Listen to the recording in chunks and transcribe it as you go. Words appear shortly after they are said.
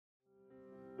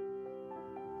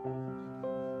We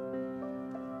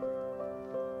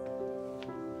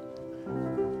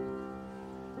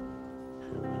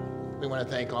want to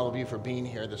thank all of you for being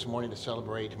here this morning to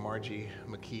celebrate Margie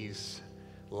McKee's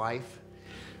life.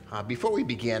 Before we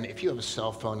begin, if you have a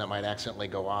cell phone that might accidentally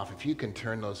go off, if you can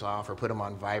turn those off or put them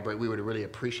on vibrate, we would really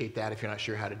appreciate that. If you're not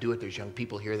sure how to do it, there's young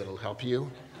people here that'll help you.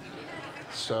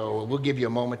 So we'll give you a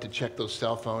moment to check those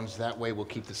cell phones. That way we'll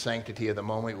keep the sanctity of the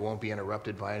moment. We won't be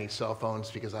interrupted by any cell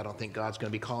phones because I don't think God's going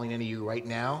to be calling any of you right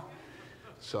now.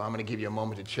 So I'm going to give you a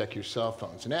moment to check your cell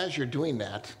phones. And as you're doing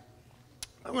that,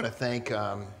 I want to thank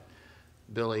Pastor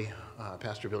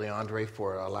Billy Andre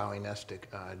for allowing us to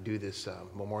do this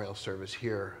memorial service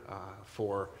here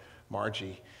for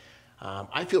Margie.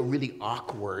 I feel really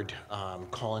awkward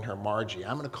calling her Margie.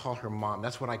 I'm going to call her Mom.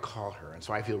 That's what I call her, and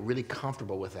so I feel really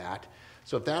comfortable with that.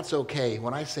 So if that's okay,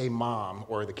 when I say Mom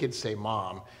or the kids say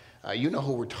Mom, you know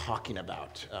who we're talking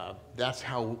about. That's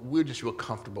how we're just real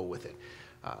comfortable with it.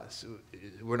 So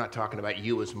we're not talking about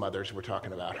you as mothers. We're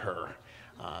talking about her.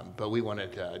 But we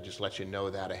wanted to just let you know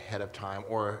that ahead of time,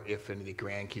 or if any of the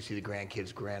grandkids see the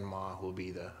grandkids, Grandma will be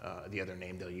the other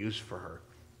name they'll use for her.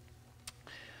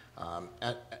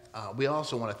 We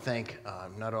also want to thank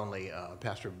not only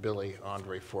Pastor Billy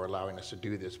Andre for allowing us to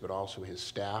do this, but also his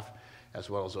staff, as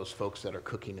well as those folks that are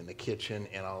cooking in the kitchen.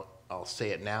 And I'll say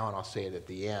it now and I'll say it at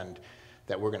the end,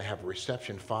 that we're going to have a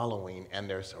reception following, and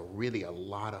there's really a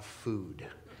lot of food.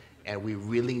 And we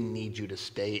really need you to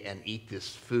stay and eat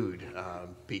this food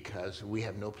because we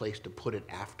have no place to put it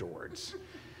afterwards.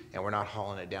 And we're not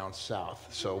hauling it down south.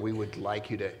 So we would like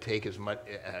you to take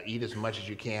eat as much as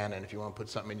you can. And if you want to put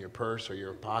something in your purse or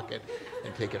your pocket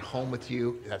and take it home with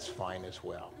you, that's fine as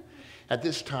well. At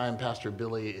this time, Pastor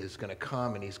Billy is going to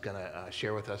come and he's going to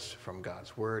share with us from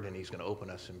God's Word, and he's going to open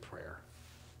us in prayer.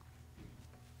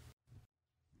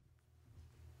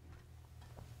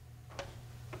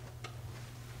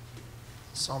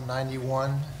 Psalm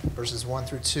 91, verses 1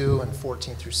 through 2 and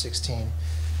 14 through 16.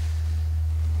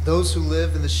 Those who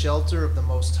live in the shelter of the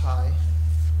Most High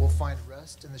will find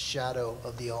rest in the shadow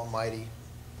of the Almighty.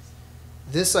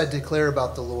 This I declare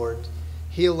about the Lord.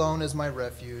 He alone is my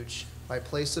refuge, my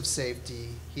place of safety.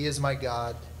 He is my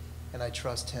God, and I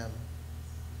trust him.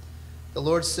 The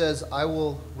Lord says, I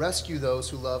will rescue those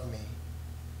who love me.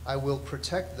 I will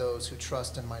protect those who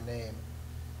trust in my name.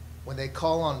 When they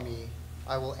call on me,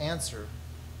 I will answer.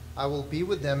 I will be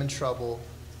with them in trouble.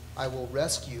 I will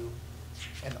rescue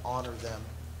and honor them.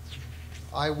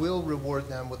 I will reward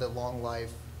them with a long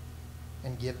life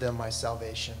and give them my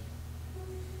salvation.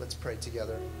 Let's pray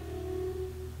together.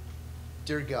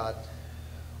 Dear God,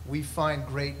 we find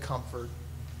great comfort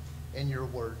in your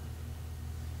word.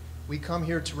 We come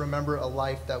here to remember a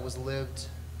life that was lived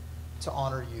to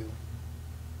honor you.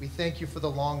 We thank you for the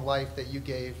long life that you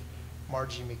gave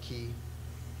Margie McKee.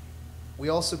 We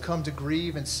also come to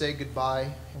grieve and say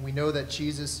goodbye, and we know that,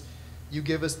 Jesus, you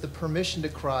give us the permission to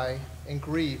cry and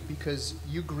grieve because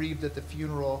you grieved at the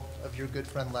funeral of your good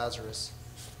friend Lazarus.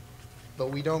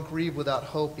 But we don't grieve without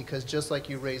hope because just like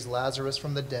you raised Lazarus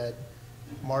from the dead,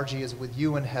 Margie is with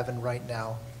you in heaven right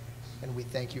now, and we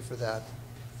thank you for that.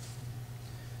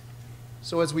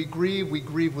 So as we grieve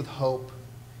with hope.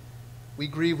 We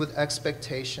grieve with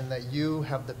expectation that you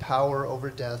have the power over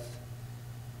death.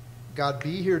 God,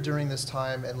 be here during this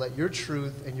time and let your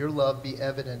truth and your love be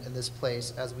evident in this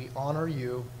place as we honor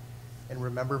you and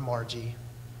remember Margie.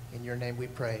 In your name we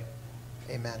pray.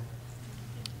 Amen.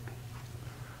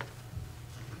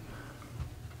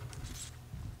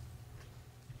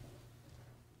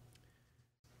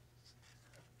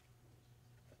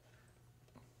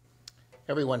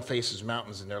 Everyone faces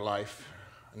mountains in their life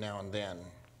now and then.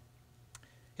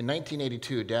 In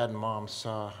 1982, Dad and Mom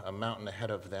saw a mountain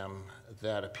ahead of them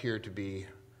that appeared to be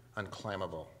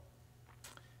unclimbable.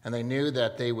 And they knew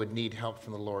that they would need help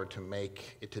from the Lord to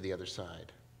make it to the other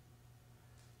side.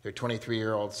 Their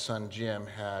 23-year-old son, Jim,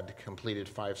 had completed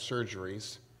 5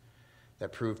 surgeries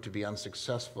that proved to be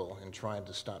unsuccessful in trying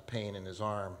to stop pain in his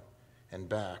arm and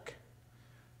back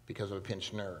because of a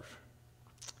pinched nerve.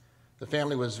 The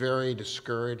family was very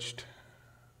discouraged,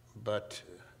 but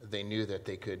they knew that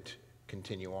they could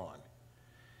continue on.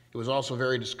 It was also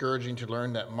very discouraging to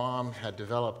learn that Mom had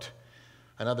developed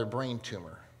another brain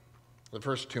tumor. The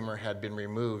first tumor had been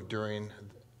removed during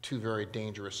 2 very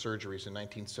dangerous surgeries in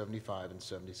 1975 and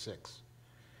 76.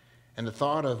 And the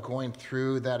thought of going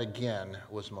through that again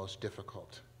was most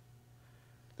difficult.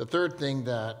 The third thing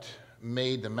that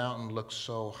made the mountain look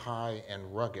so high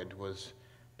and rugged was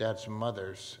Dad's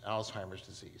mother's Alzheimer's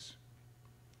disease.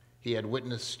 He had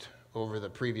witnessed over the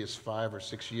previous 5 or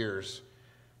 6 years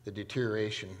the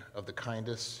deterioration of the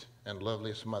kindest and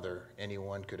loveliest mother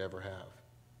anyone could ever have.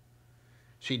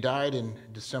 She died in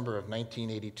December of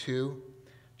 1982,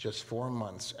 just 4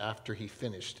 months after he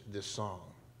finished this song.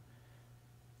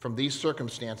 From these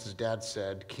circumstances, Dad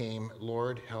said, came,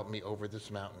 Lord, help me over this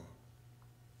mountain.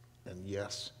 And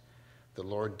yes, the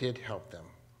Lord did help them,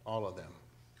 all of them,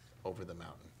 over the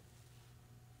mountain.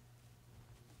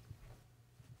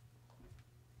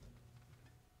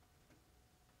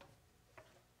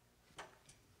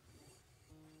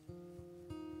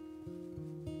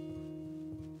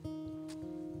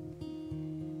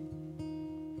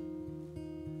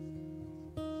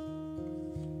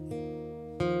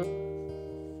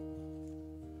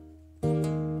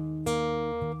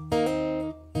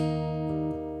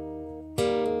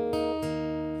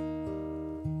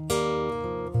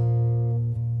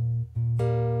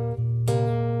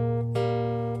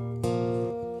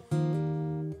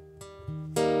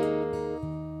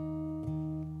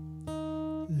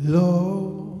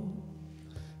 Lord,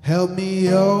 help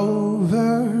me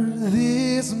over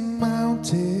this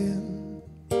mountain.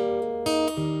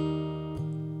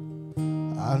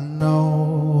 I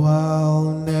know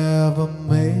I'll never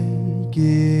make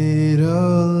it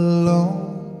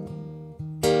alone.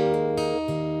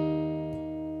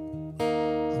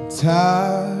 I'm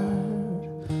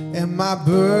tired and my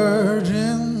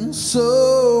burden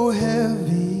so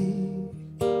heavy.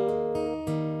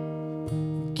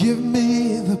 Give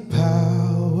me the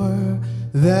power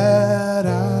that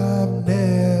I've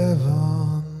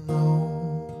never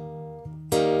known.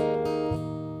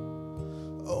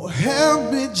 Oh,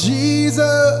 help me,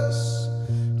 Jesus,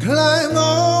 climb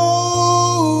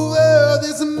over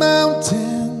this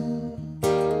mountain.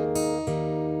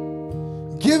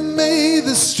 Give me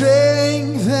the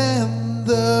strength and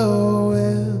the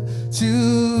will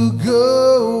to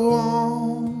go on.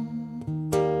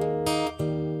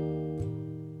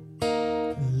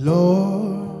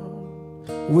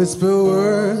 Lord, whisper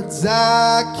words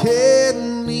I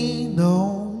can't lean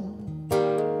on.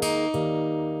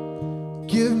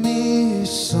 Give me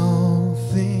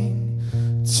something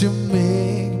to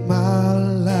make my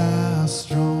life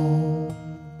strong.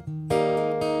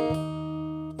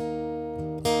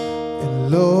 And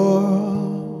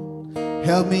Lord,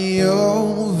 help me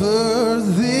over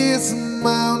this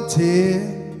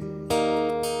mountain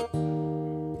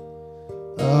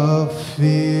of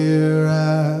fear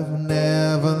I've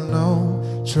never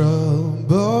known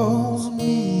troubles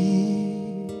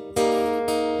me.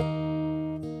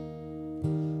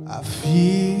 I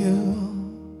feel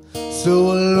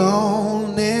so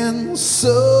alone and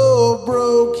so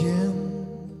broken.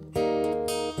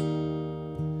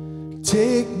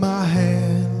 Take my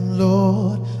hand,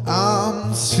 Lord,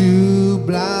 I'm too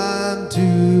blind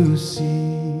to see.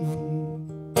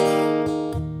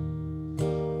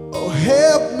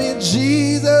 Help me,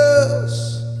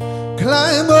 Jesus,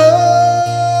 climb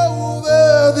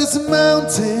over this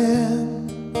mountain.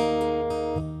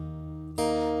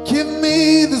 Give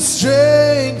me the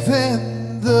strength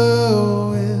and the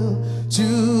will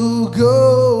to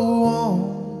go on.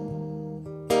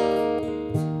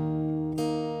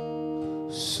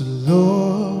 So,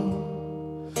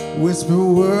 Lord, whisper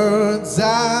words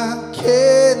I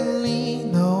can't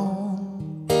lean on.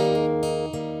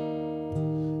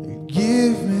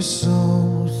 Give me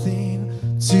something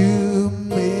to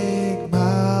make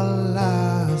my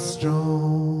life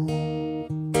strong.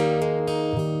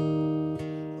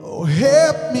 Oh,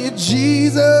 help me,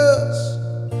 Jesus,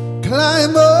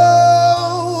 climb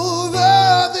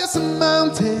over this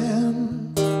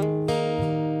mountain.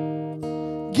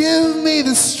 Give me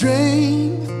the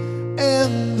strength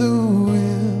and the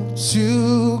will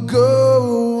to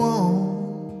go on.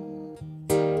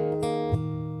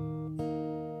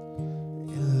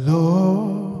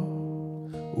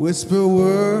 Lord, whisper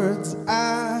words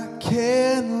I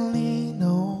can lean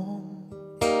on.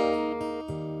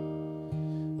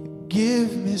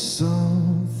 Give me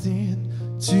something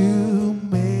to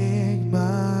make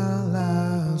my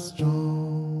life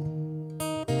strong.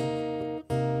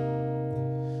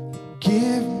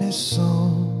 Give me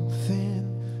something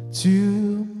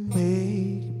to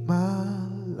make my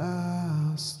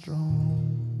life strong.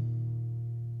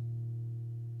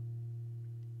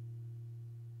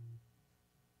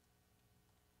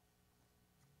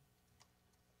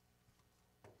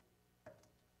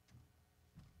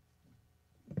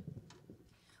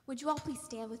 Would you all please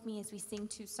stand with me as we sing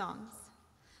 2 songs?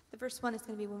 The first one is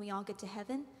going to be When We All Get to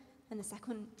Heaven, and the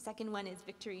second one is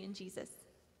Victory in Jesus.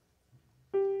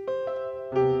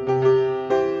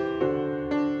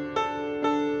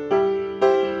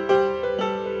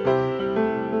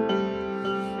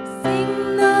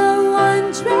 Sing the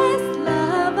wondrous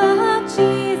love of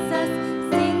Jesus,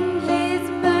 sing his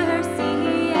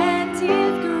mercy and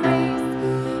his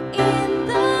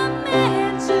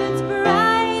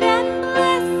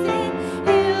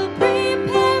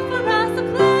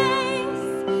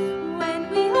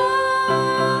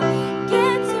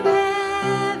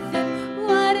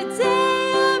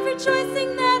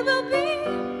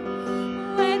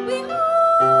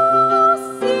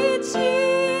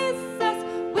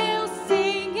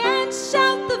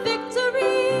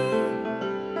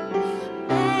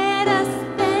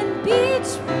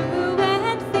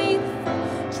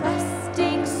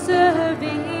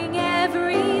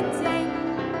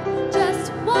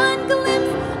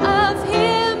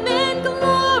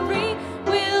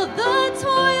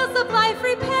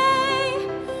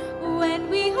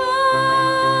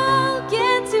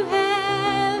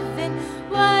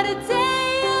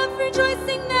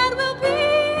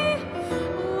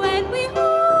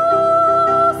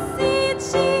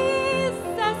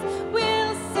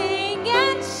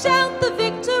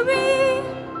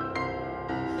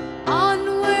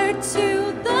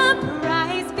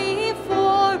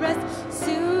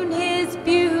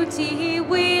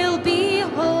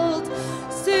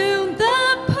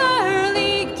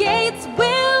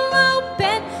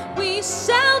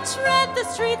the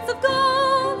streets of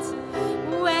gold.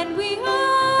 When we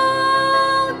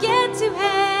all get to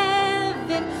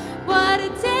heaven, what a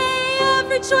day of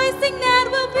rejoicing that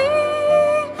will be.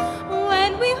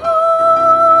 When we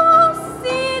all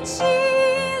see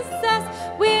Jesus,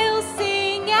 we'll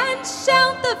sing and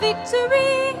shout the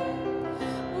victory.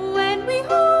 When we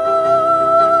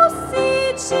all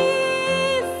see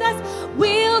Jesus,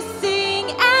 we'll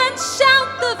sing and shout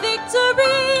the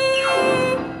victory.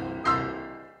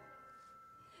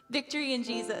 Victory in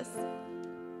Jesus.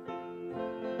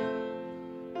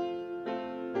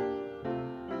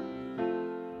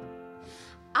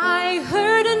 I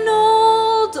heard an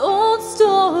old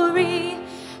story,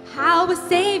 how a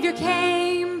Savior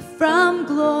came from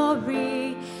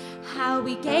glory, how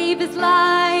he gave his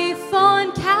life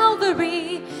on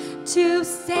Calvary to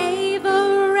save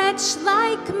a wretch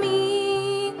like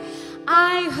me.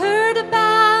 I heard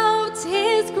about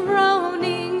his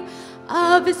groaning,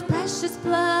 of his precious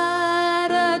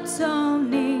blood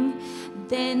atoning.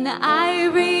 Then I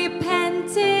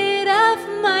repented of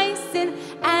my sin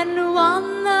and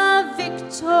won the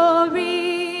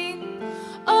victory.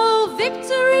 Oh,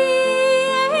 victory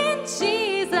in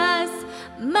Jesus,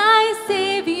 my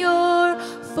Savior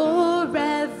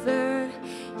forever.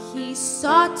 He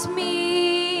sought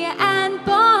me and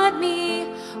bought me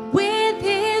with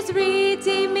his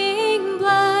redeeming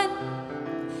blood.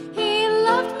 He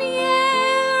loved me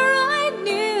ere I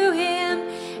knew him,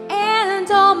 and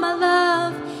all my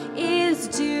love is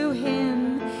due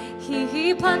him.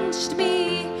 He plunged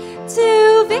me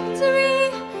to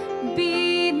victory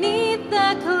beneath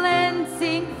the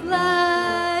cleansing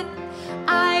flood.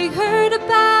 I heard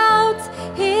about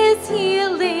his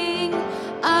healing,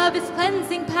 of his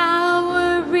cleansing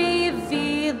power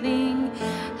revealing,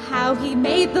 how he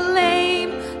made the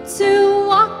lame to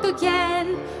walk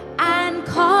again and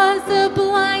cause the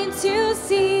blind to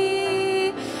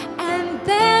see. And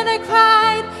then I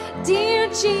cried, dear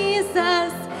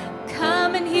Jesus,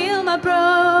 come and heal my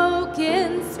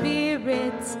broken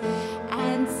spirit.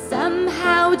 And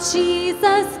somehow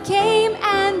Jesus came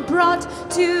and brought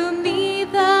to me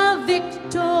the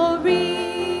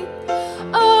victory.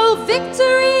 Oh,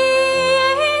 victory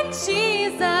in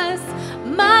Jesus,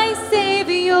 my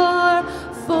Savior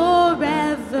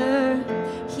forever.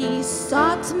 He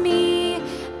sought me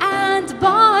and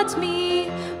bought me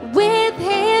with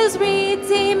his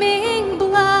redeeming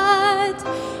blood.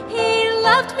 He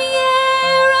loved me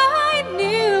ere I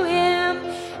knew him,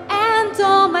 and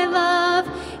all my love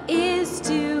is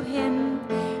due him.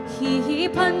 He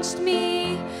plunged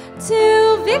me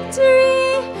to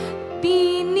victory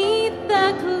beneath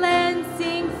the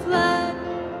cleansing flood.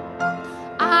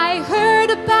 I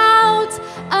heard about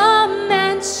a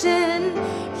mansion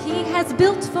he has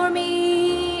built for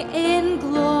me in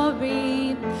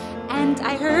glory, and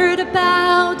I heard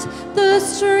about the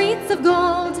streets of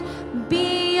gold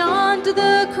beyond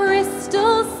the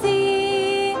crystal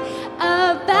sea,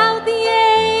 about the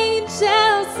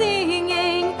angels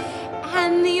singing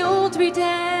and the old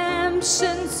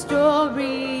redemption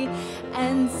story.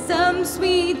 And some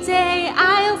sweet day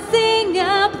I'll sing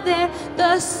up there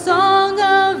the song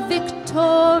of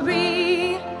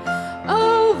victory.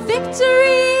 Oh,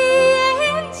 victory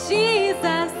in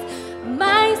Jesus,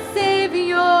 my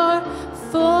Savior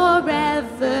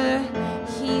forever.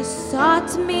 He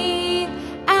sought me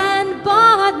and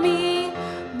bought me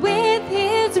with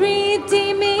his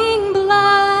redeeming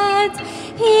blood.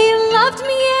 He loved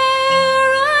me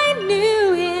ere I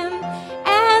knew him,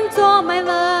 and all my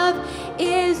love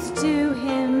is due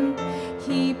him.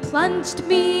 He plunged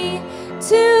me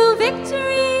to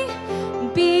victory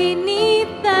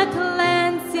beneath the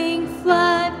cleansing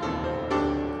flood.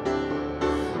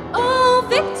 Oh,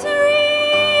 victory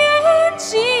in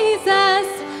Jesus,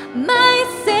 my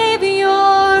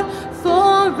Savior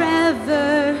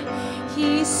forever.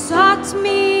 He sought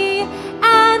me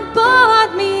and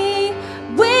bought me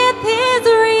with his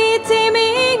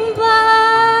redeeming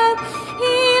blood.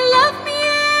 He loved me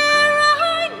ere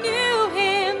I knew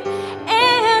him,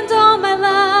 and all my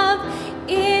love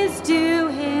is due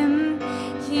him.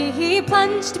 He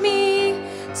plunged me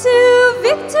to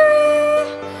victory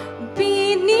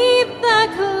beneath the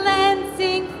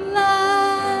cleansing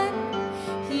flood.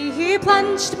 He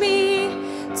plunged me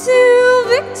to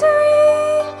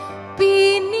victory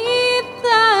beneath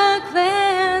the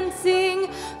cleansing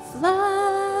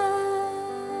flood.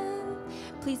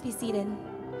 Please be seated.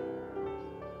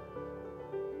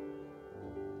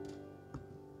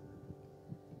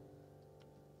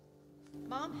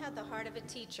 Mom had the heart of a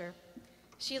teacher.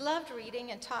 She loved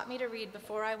reading and taught me to read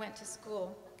before I went to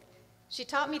school. She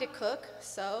taught me to cook,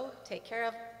 sew, take care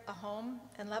of a home,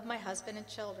 and love my husband and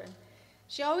children.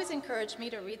 She always encouraged me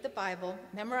to read the Bible,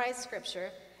 memorize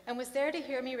scripture, and was there to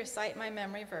hear me recite my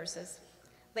memory verses.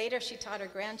 Later, she taught her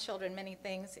grandchildren many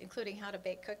things, including how to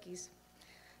bake cookies.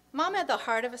 Mom had the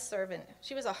heart of a servant.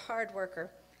 She was a hard worker.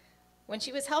 When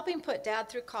she was helping put Dad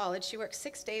through college, she worked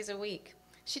 6 days a week.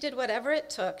 She did whatever it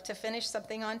took to finish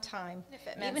something on time,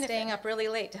 even staying up really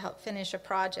late to help finish a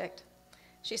project.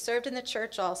 She served in the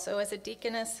church also as a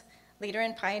deaconess, leader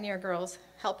in Pioneer Girls,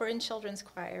 helper in children's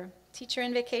choir, teacher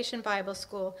in Vacation Bible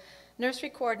School, nursery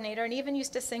coordinator, and even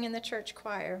used to sing in the church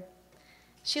choir.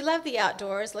 She loved the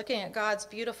outdoors, looking at God's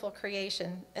beautiful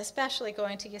creation, especially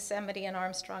going to Yosemite and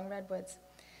Armstrong Redwoods.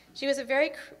 She was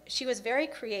very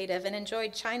creative and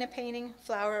enjoyed china painting,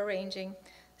 flower arranging,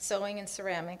 sewing, and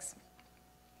ceramics.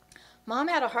 Mom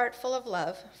had a heart full of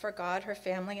love for God, her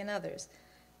family, and others.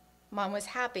 Mom was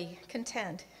happy,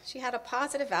 content. She had a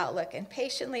positive outlook and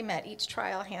patiently met each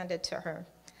trial handed to her.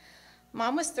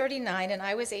 Mom was 39 and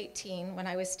I was 18 when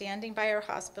I was standing by her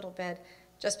hospital bed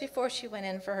just before she went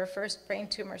in for her first brain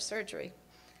tumor surgery.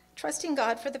 Trusting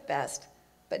God for the best,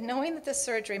 but knowing that the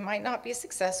surgery might not be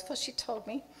successful, she told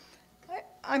me,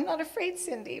 "I'm not afraid,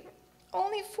 Cindy.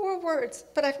 Only 4 words,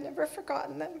 but I've never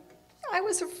forgotten them. I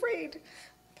was afraid,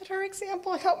 but her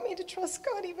example helped me to trust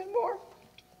God even more.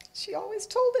 She always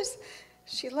told us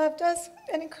she loved us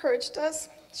and encouraged us.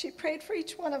 She prayed for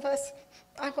each one of us.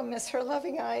 I will miss her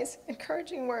loving eyes,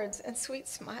 encouraging words, and sweet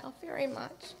smile very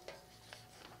much."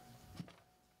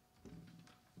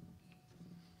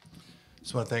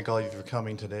 Just want to thank all of you for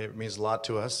coming today. It means a lot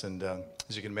to us, and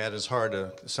as you can imagine, it's hard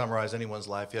to summarize anyone's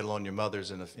life, yet alone your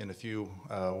mother's, in a few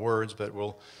words. But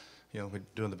we're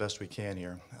doing the best we can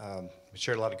here. We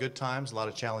shared a lot of good times, a lot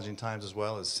of challenging times as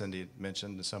well, as Cindy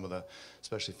mentioned, some of the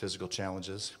especially physical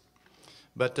challenges.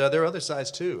 But there are other sides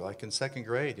too. Like in 2nd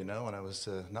grade, when I was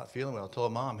not feeling well, I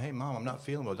told Mom, "Hey, Mom, I'm not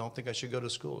feeling well. Don't think I should go to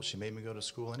school." She made me go to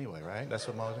school anyway, right? That's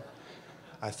what Mom did.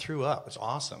 I threw up. It's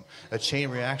awesome. A chain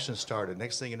reaction started.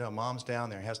 Next thing you know, Mom's down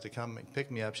there, has to come and pick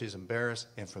me up. She's embarrassed.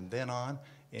 And from then on,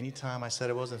 anytime I said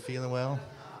I wasn't feeling well,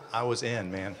 I was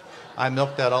in, man. I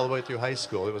milked that all the way through high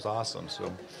school. It was awesome.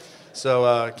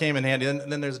 So it came in handy.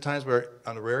 And then there's times where,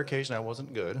 on a rare occasion, I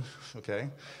wasn't good. Okay,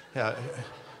 yeah,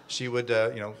 she would,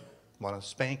 want to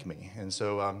spank me, and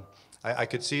so I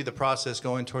could see the process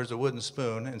going towards the wooden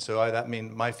spoon, and so that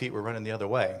mean my feet were running the other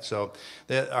way. So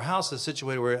our house is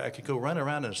situated where I could go run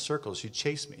around in a circle. She'd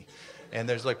chase me, and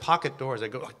there's like pocket doors. I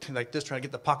go like this, trying to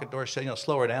get the pocket door shut,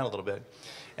 slow her down a little bit.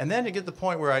 And then you get the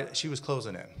point where she was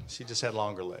closing in. She just had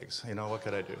longer legs. What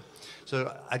could I do?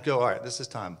 So I'd go, all right, this is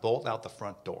time. Bolt out the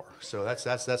front door. So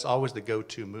that's always the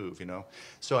go-to move,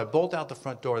 So I bolt out the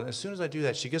front door, and as soon as I do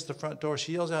that, she gets to the front door.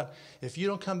 She yells out, "If you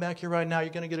don't come back here right now,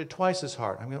 you're going to get it twice as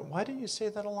hard." I'm going, "Why didn't you say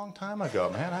that a long time ago,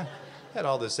 man? I had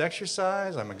all this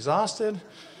exercise. I'm exhausted."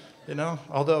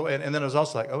 Although, and then it was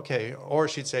also like, okay, or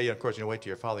she'd say, of course, wait till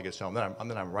your father gets home.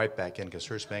 Then I'm right back in, because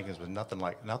her spankings was nothing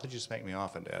like, not that you spanked me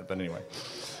often, Dad, but anyway,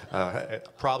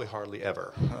 probably hardly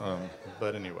ever,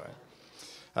 but anyway.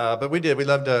 But we did. We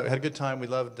loved, had a good time. We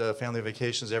loved family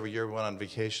vacations. Every year we went on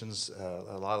vacations.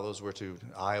 A lot of those were to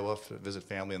Iowa to visit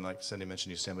family, and like Cindy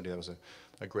mentioned, Yosemite. That was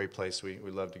a great place. We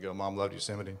loved to go. Mom loved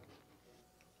Yosemite.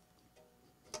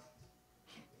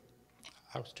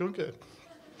 I was doing good.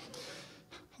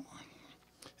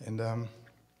 And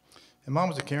Mom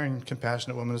was a caring,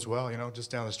 compassionate woman as well. Just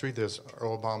down the street there's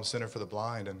Earl Baum Center for the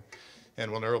Blind,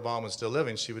 and when Earl Baum was still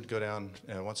living, she would go down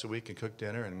once a week and cook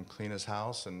dinner and clean his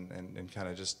house, and kind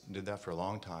of just did that for a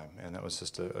long time. And that was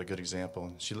just a good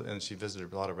example. And she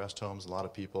visited a lot of rest homes, a lot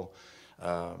of people,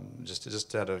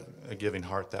 just had a giving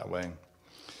heart that way.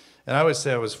 And I always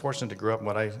say I was fortunate to grow up in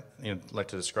what I like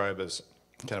to describe as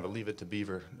kind of a Leave It to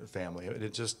Beaver family.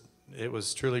 It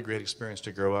was truly a great experience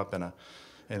to grow up in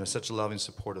such a loving,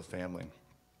 supportive family.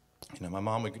 My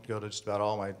mom would go to just about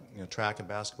all my track and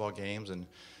basketball games, and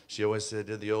she always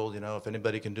did the old, if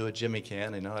anybody can do it, Jimmy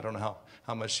can. I don't know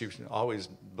how much she always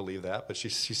believed that, but she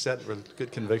said it with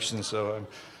good conviction, so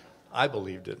I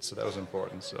believed it, so that was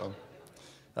important. So,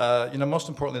 most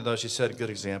importantly, though, she set a good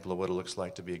example of what it looks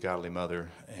like to be a godly mother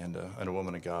and a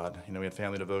woman of God. We had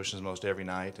family devotions most every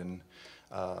night, and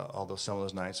although some of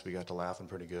those nights we got to laughing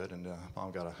pretty good, and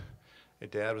Mom got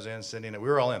Dad was in, Cindy, and we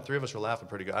were all in. 3 of us were laughing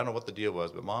pretty good. I don't know what the deal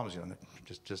was, but Mom was,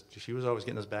 she was always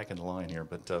getting us back into line here.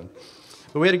 But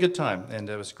we had a good time, and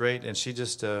it was great. And she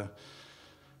just, of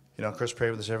course,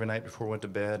 prayed with us every night before we went to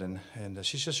bed, and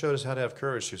she just showed us how to have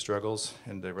courage through struggles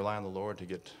and to rely on the Lord to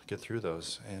get through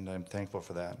those. And I'm thankful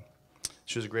for that.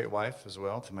 She was a great wife as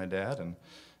well to my dad, and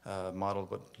modeled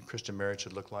what Christian marriage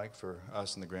should look like for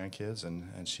us and the grandkids.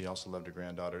 And she also loved her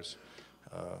granddaughters,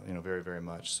 very, very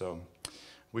much. So.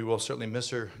 We will certainly miss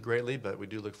her greatly, but we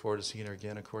do look forward to seeing her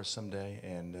again, of course, someday.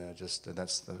 And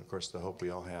that's, of course, the hope we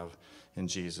all have in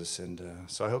Jesus. And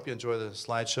so I hope you enjoy the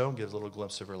slideshow, give a little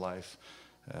glimpse of her life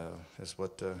as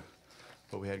what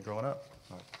we had growing up.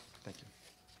 All right, thank you.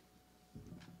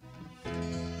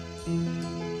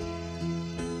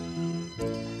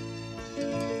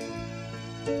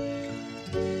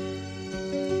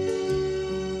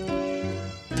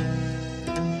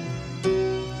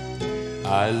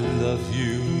 I love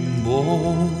you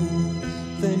more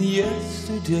than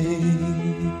yesterday,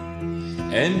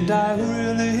 and I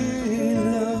really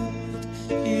loved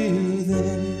you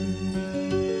then.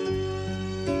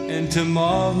 And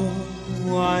tomorrow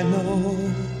I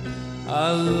know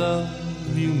I'll love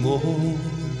you more,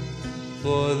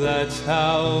 for that's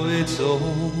how it's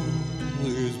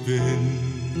always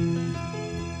been.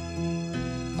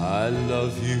 I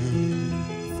love you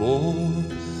for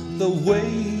the way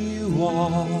you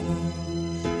are.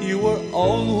 You were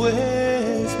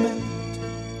always meant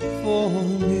for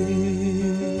me.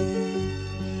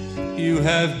 You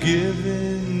have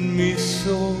given me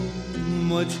so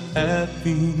much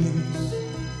happiness.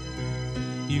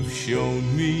 You've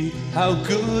shown me how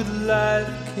good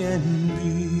life can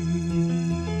be.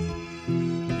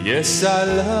 Yes, I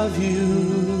love you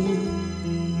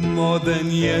more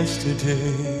than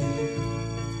yesterday,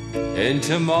 and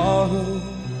tomorrow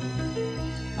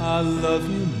I'll love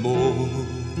you more.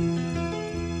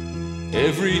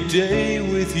 Every day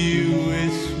with you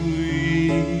is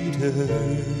sweeter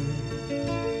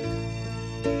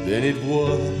than it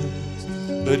was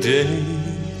the day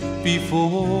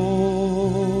before.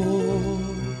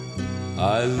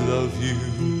 I love you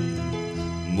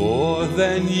more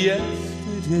than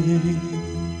yesterday.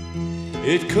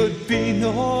 It could be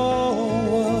no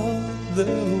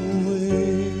other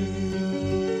way.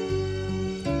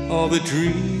 All the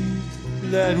dreams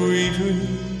that we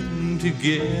dream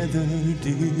together,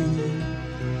 dear,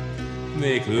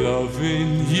 make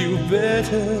loving you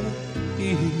better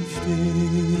each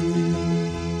day.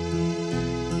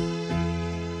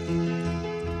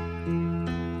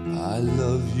 I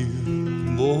love you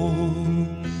more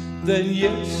than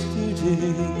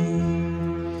yesterday,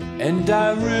 and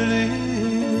I really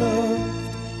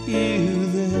loved you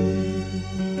then.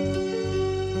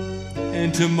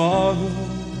 And tomorrow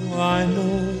I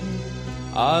know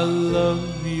I'll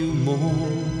love you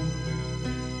more,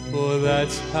 for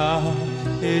that's how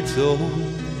it's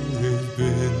always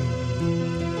been.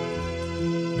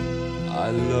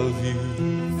 I love you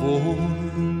for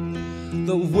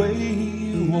the way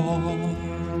you are.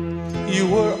 You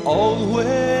were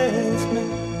always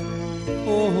meant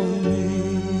for me.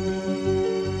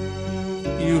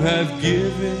 You have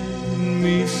given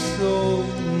me so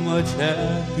much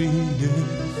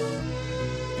happiness.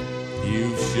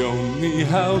 You've shown me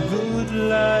how good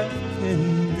life can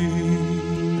be.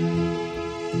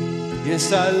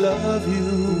 Yes, I love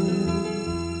you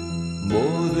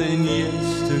more than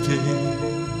yesterday,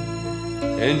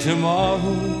 and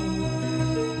tomorrow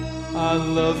I'll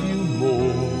love you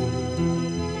more.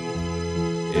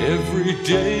 Every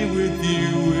day with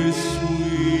you is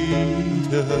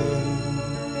sweeter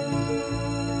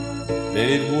than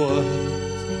it was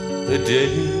the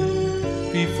day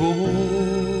before.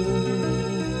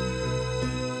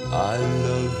 I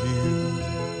love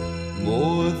you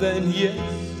more than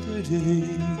yesterday.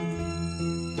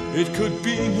 It could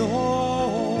be no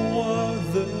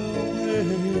other way.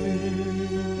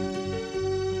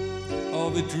 All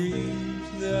the dreams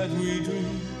that we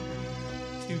dream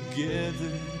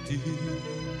together, dear,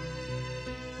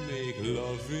 make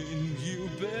loving you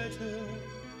better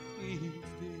each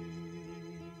day.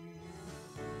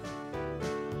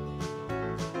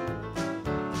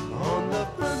 On the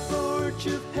front porch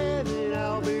of heaven,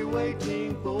 I'll be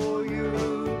waiting for you.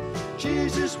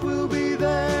 Jesus will be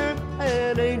there,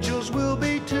 and angels will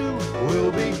be too.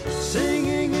 We'll be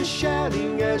singing and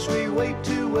shouting as we wait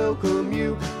to welcome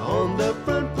you. On the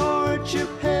front porch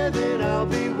of heaven, I'll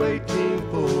be waiting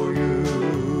for you.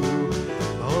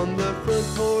 On the front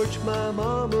porch, my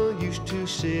mama used to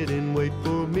sit and wait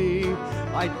for me.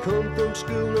 I'd come from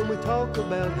school and we'd talk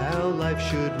about how life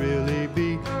should really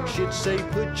be. She'd say,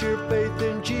 put your faith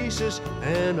in Jesus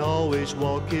and always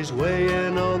walk his way.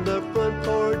 And on the front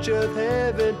porch of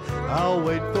heaven, I'll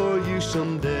wait for you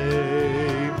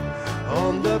someday.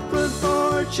 On the front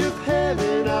porch of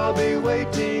heaven, I'll be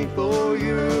waiting for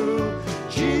you.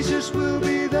 Jesus will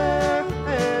be there,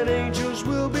 and angels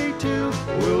will be too.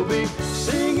 We'll be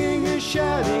singing and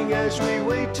shouting as we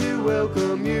wait to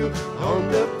welcome you. On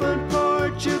the front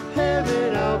porch of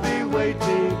heaven, I'll be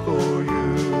waiting for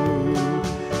you.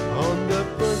 On the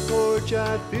front porch,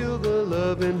 I feel the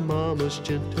loving mama's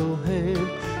gentle hand.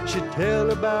 She'd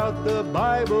tell about the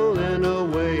Bible in a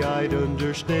way I'd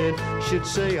understand. She'd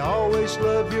say, always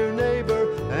love your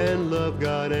neighbor and love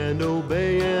God and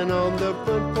obey. And on the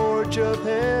front porch of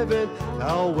heaven,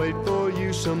 I'll wait for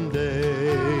you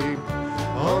someday.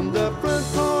 On the front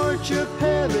porch of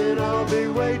heaven, I'll be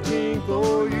waiting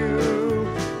for you.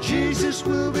 Jesus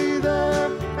will be there,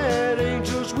 and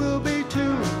angels will be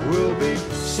too. We'll be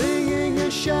singing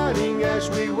and shouting as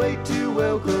we wait to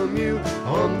welcome you.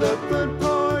 On the front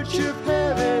porch of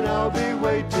heaven, I'll be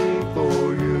waiting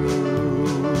for you.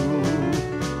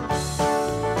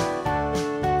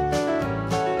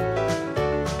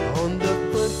 On the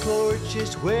front porch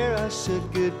is where I said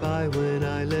goodbye when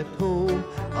I left home.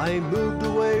 I moved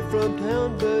away from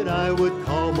town, but I would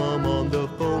call Mom on the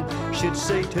phone. She'd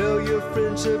say, tell your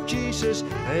friends of Jesus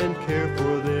and care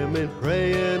for them and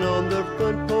pray. And on the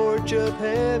front porch of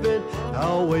heaven,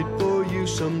 I'll wait for you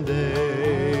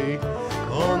someday.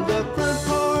 On the front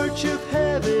porch of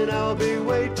heaven, I'll be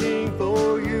waiting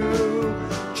for you.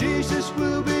 Jesus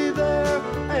will be there,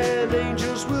 and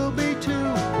angels will be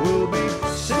too. We'll be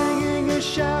singing and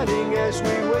shouting as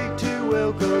we wait to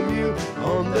welcome you.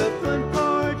 On the front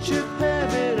porch of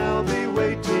heaven, I'll be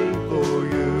waiting for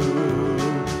you.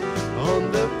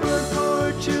 On the front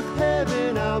porch of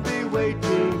heaven, I'll be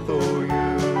waiting for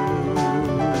you.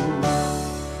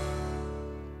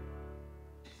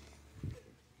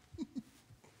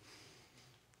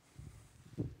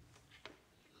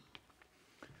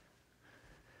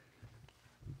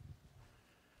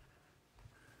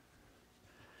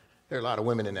 There are a lot of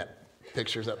women in that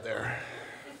pictures up there.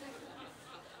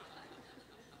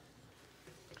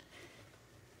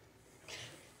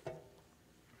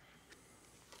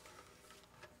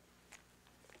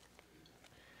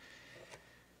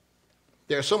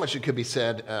 There's so much that could be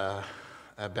said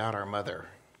about our mother.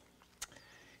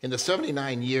 In the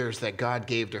 79 years that God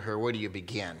gave to her, where do you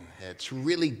begin? It's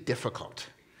really difficult.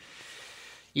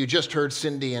 You just heard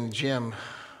Cindy and Jim,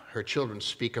 her children,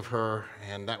 speak of her,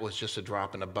 and that was just a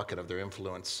drop in a bucket of their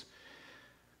influence,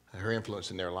 her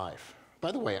influence in their life.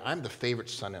 By the way, I'm the favorite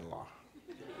son-in-law.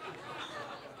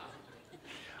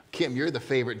 Kim, you're the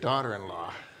favorite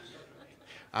daughter-in-law.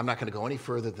 I'm not going to go any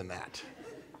further than that.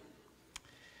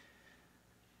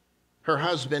 Her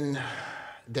husband,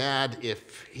 Dad,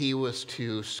 if he was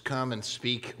to come and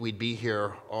speak, we'd be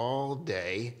here all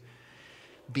day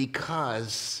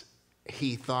because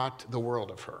he thought the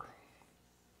world of her.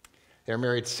 They were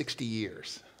married 60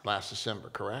 years last December,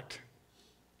 correct?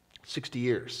 60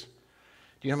 years.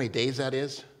 Do you know how many days that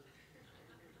is?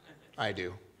 I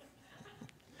do.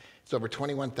 It's over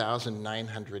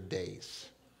 21,900 days.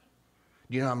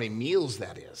 Do you know how many meals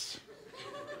that is?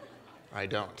 I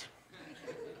don't.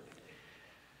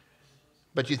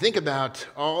 But you think about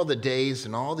all the days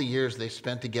and all the years they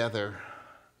spent together.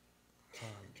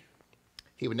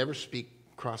 He would never speak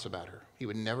cross about her. He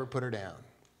would never put her down.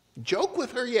 Joke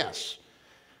with her, yes,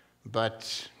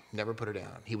 but never put her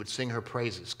down. He would sing her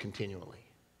praises continually.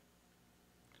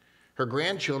 Her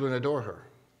grandchildren adore her.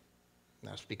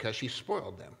 That's because she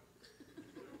spoiled them.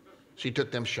 She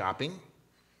took them shopping,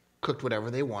 cooked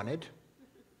whatever they wanted,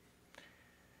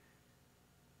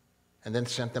 and then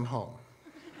sent them home.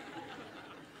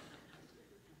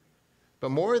 But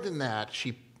more than that,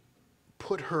 she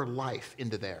put her life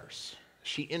into theirs.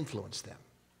 She influenced them,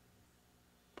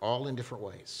 all in different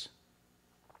ways.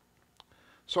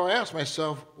 So I asked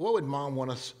myself, what would Mom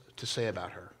want us to say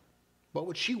about her? What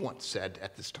would she want said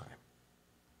at this time?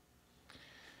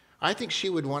 I think she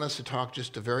would want us to talk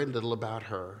just a very little about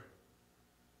her,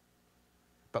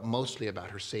 but mostly about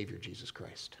her Savior, Jesus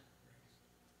Christ.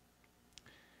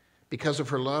 Because of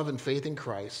her love and faith in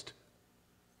Christ,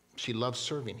 she loves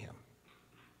serving him.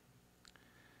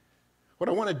 What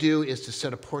I want to do is to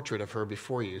set a portrait of her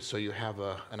before you so you have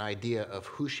an idea of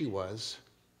who she was,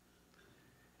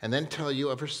 and then tell you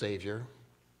of her Savior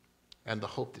and the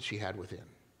hope that she had within.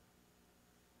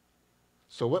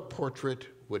 So what portrait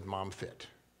would Mom fit?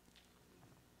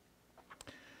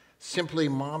 Simply,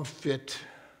 Mom fit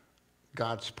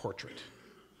God's portrait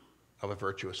of a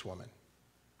virtuous woman.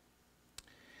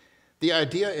 The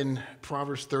idea in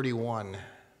Proverbs 31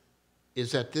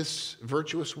 is that this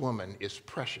virtuous woman is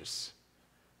precious,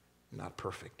 not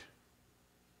perfect.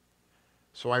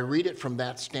 So I read it from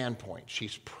that standpoint.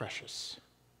 She's precious.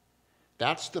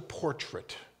 That's the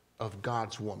portrait of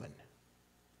God's woman.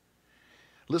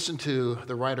 Listen to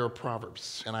the writer of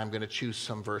Proverbs, and I'm going to choose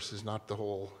some verses, not the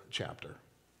whole chapter.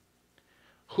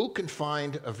 Who can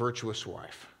find a virtuous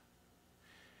wife?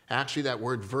 Actually, that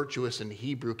word virtuous in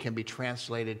Hebrew can be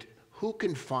translated, who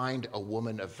can find a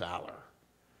woman of valor?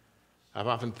 I've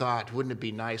often thought, wouldn't it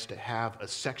be nice to have a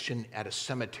section at a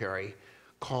cemetery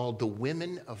called the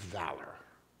Women of Valor?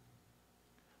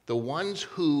 The ones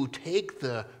who take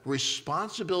the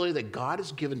responsibility that God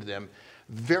has given to them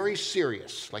very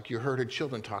serious, like you heard her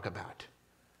children talk about.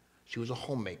 She was a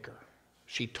homemaker.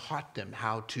 She taught them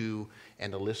how to,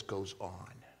 and the list goes on.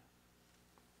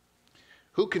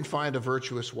 Who can find a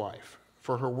virtuous wife?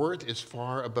 For her worth is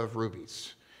far above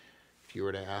rubies. If you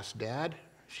were to ask Dad,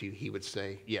 he would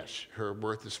say, yes, her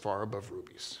worth is far above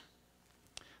rubies.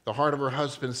 The heart of her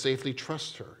husband safely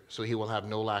trusts her, so he will have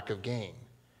no lack of gain.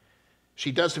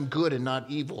 She does him good and not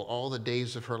evil all the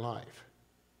days of her life.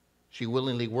 She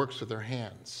willingly works with her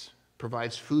hands,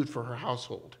 provides food for her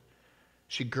household.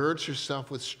 She girds herself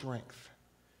with strength.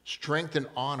 Strength and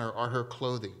honor are her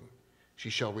clothing. She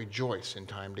shall rejoice in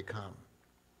time to come.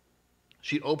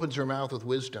 She opens her mouth with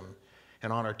wisdom,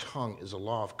 and on her tongue is a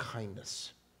law of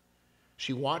kindness.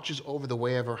 She watches over the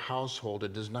way of her household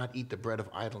and does not eat the bread of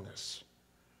idleness.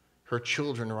 Her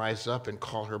children rise up and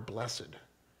call her blessed.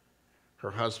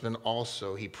 Her husband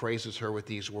also, he praises her with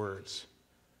these words.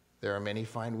 There are many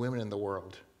fine women in the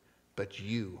world, but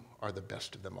you are the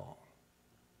best of them all.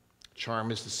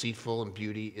 Charm is deceitful and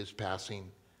beauty is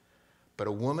passing, but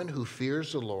a woman who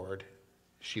fears the Lord,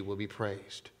 she will be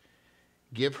praised.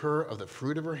 Give her of the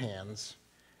fruit of her hands,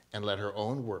 and let her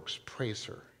own works praise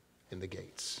her in the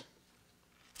gates.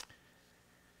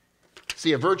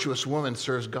 See, a virtuous woman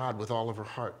serves God with all of her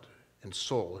heart and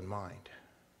soul and mind.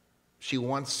 She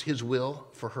wants his will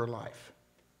for her life.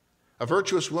 A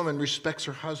virtuous woman respects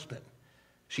her husband.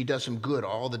 She does him good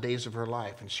all the days of her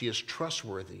life, and she is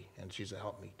trustworthy, and she's a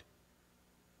helpmeet.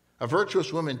 A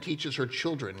virtuous woman teaches her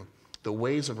children the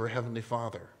ways of her heavenly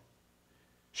Father.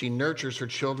 She nurtures her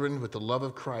children with the love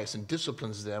of Christ and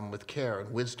disciplines them with care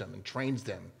and wisdom and trains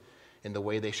them in the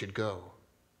way they should go.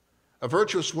 A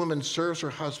virtuous woman serves her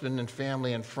husband and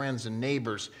family and friends and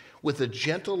neighbors with a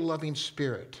gentle, loving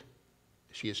spirit.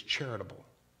 She is charitable.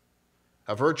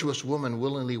 A virtuous woman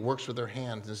willingly works with her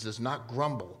hands and does not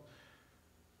grumble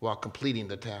while completing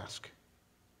the task.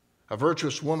 A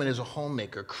virtuous woman is a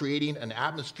homemaker, creating an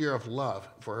atmosphere of love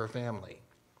for her family.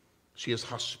 She is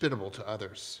hospitable to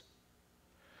others.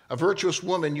 A virtuous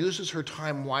woman uses her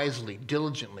time wisely,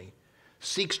 diligently,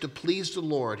 seeks to please the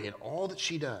Lord in all that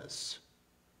she does.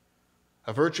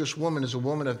 A virtuous woman is a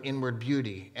woman of inward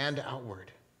beauty and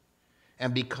outward.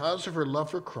 And because of her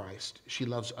love for Christ, she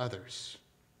loves others.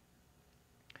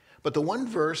 But the one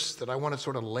verse that I want to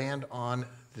sort of land on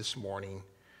this morning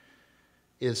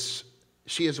is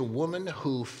she is a woman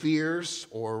who fears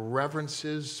or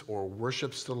reverences or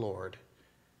worships the Lord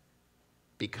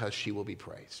because she will be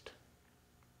praised.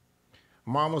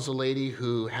 Mom was a lady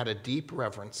who had a deep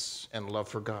reverence and love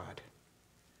for God.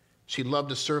 She loved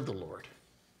to serve the Lord.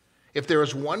 If there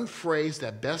is one phrase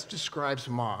that best describes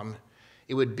Mom,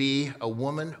 it would be a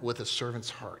woman with a servant's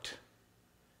heart.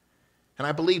 And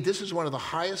I believe this is one of the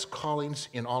highest callings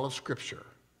in all of Scripture.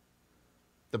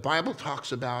 The Bible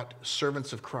talks about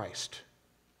servants of Christ.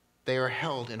 They are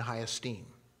held in high esteem.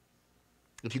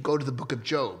 If you go to the book of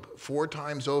Job, 4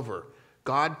 times over,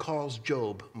 God calls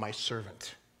Job my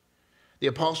servant. The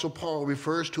Apostle Paul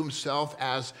refers to himself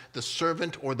as the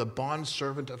servant or the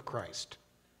bondservant of Christ.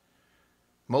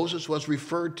 Moses was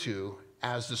referred to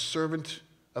as the servant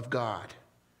of God.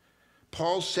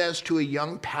 Paul says to a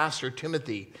young pastor,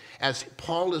 Timothy, as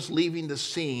Paul is leaving the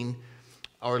scene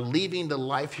or leaving the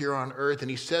life here on earth, and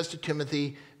he says to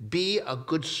Timothy, be a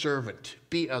good servant.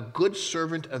 Be a good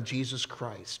servant of Jesus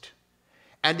Christ.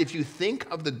 And if you think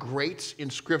of the greats in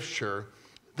Scripture,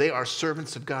 they are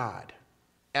servants of God.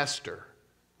 Esther,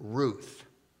 Ruth,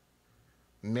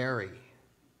 Mary,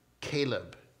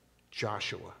 Caleb,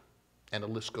 Joshua, and the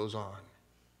list goes on.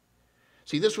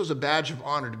 See, this was a badge of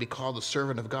honor to be called a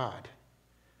servant of God.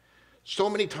 So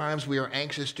many times we are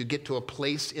anxious to get to a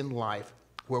place in life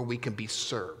where we can be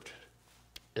served,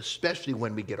 especially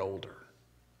when we get older.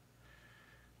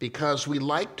 Because we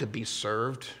like to be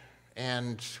served,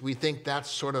 and we think that's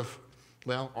sort of,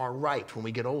 well, our right when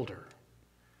we get older.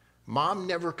 Mom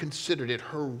never considered it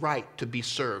her right to be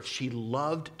served. She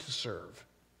loved to serve.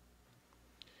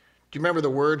 Do you remember the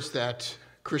words that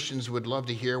Christians would love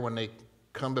to hear when they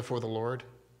come before the Lord?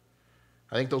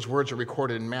 I think those words are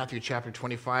recorded in Matthew chapter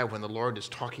 25 when the Lord is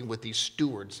talking with these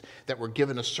stewards that were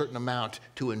given a certain amount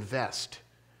to invest.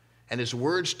 And his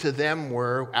words to them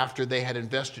were, after they had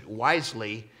invested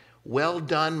wisely, well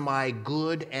done, my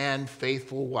good and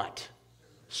faithful what?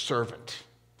 Servant.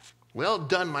 Well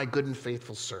done, my good and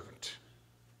faithful servant.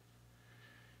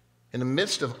 In the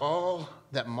midst of all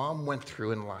that Mom went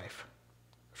through in life,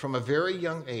 from a very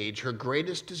young age, her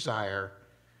greatest desire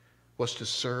was to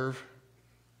serve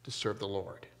to serve the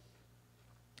Lord.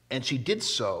 And she did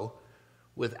so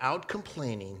without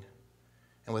complaining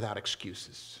and without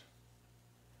excuses.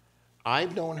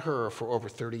 I've known her for over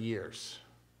 30 years.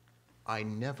 I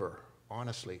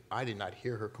did not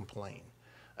hear her complain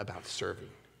about serving.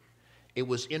 It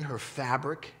was in her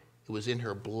fabric, it was in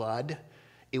her blood,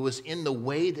 it was in the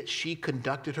way that she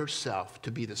conducted herself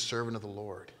to be the servant of the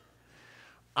Lord.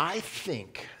 I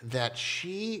think that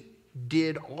she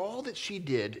did all that she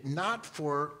did, not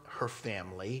for her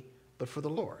family, but for the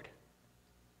Lord.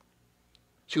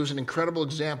 She was an incredible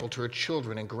example to her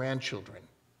children and grandchildren.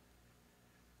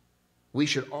 We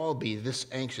should all be this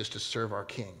anxious to serve our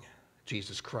King,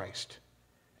 Jesus Christ,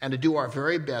 and to do our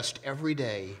very best every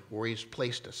day where He's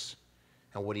placed us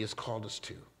and what He has called us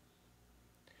to.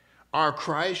 Our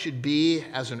cry should be,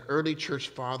 as an early church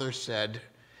father said,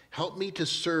 "Help me to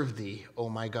serve Thee, O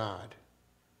my God."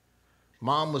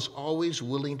 Mom was always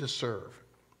willing to serve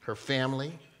her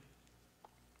family,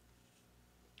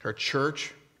 her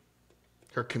church,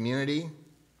 her community.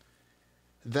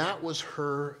 That was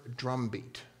her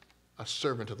drumbeat, a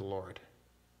servant of the Lord.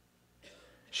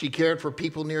 She cared for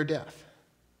people near death.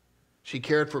 She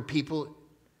cared for people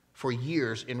for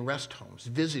years in rest homes,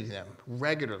 visiting them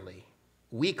regularly,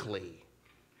 weekly.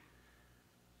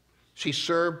 She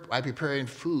served by preparing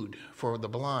food for the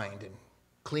blind and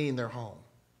cleaning their home.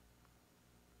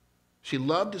 She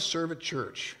loved to serve at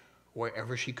church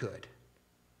wherever she could.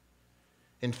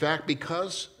 In fact,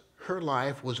 because her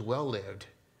life was well lived,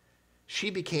 she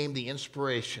became the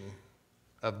inspiration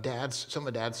of some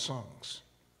of Dad's songs.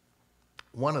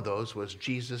 One of those was,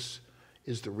 "Jesus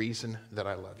is the reason that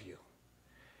I love you."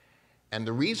 And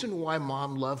the reason why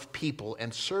Mom loved people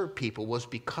and served people was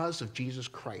because of Jesus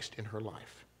Christ in her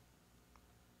life.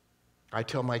 I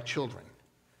tell my children,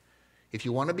 if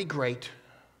you want to be great,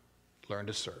 learn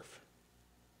to serve.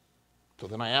 So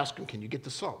then I ask them, can you get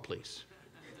the salt, please?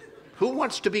 Who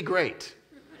wants to be great?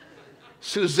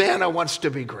 Susanna wants to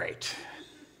be great.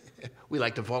 We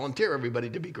like to volunteer everybody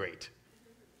to be great.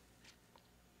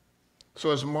 So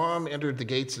as Mom entered the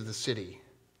gates of the city,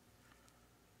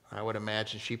 I would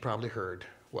imagine she probably heard,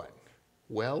 what?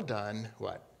 "Well done,"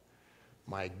 what?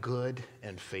 "My good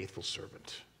and faithful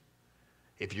servant."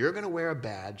 If you're going to wear a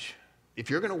badge, if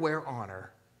you're going to wear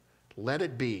honor, let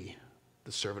it be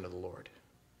the servant of the Lord.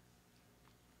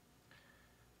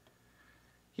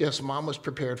 Yes, Mom was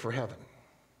prepared for heaven.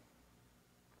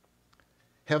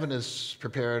 Heaven is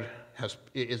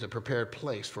a prepared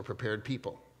place for prepared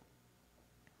people.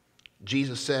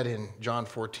 Jesus said in John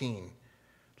 14,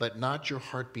 "Let not your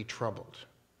heart be troubled."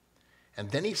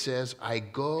 And then He says, "I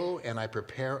go and I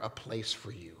prepare a place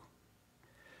for you."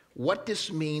 What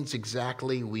this means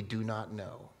exactly, we do not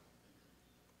know.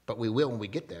 But we will when we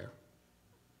get there.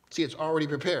 See, it's already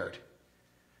prepared.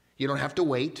 You don't have to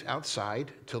wait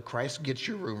outside till Christ gets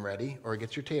your room ready or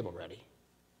gets your table ready.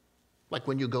 Like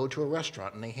when you go to a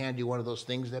restaurant and they hand you one of those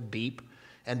things that beep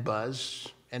and buzz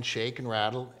and shake and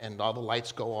rattle and all the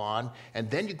lights go on, and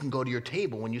then you can go to your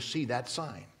table when you see that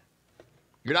sign.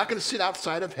 You're not going to sit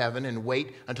outside of heaven and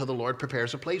wait until the Lord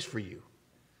prepares a place for you.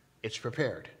 It's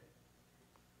prepared.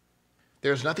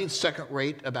 There's nothing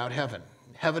second-rate about heaven.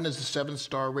 Heaven is a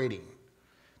 7-star rating,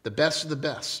 the best of the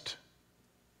best.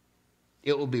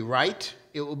 It will be right,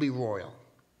 it will be royal.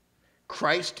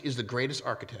 Christ is the greatest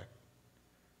architect.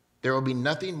 There will be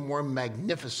nothing more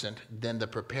magnificent than the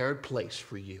prepared place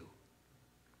for you.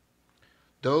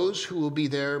 Those who will be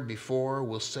there before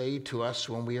will say to us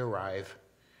when we arrive,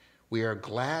 "We are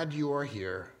glad you are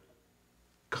here.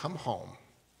 Come home.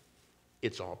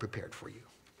 It's all prepared for you."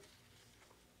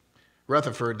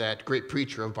 Rutherford, that great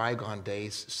preacher of bygone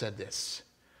days, said this: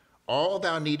 "All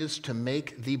thou needest to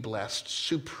make thee blessed,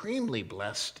 supremely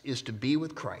blessed, is to be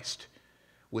with Christ,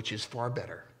 which is far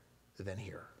better than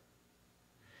here."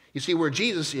 You see, where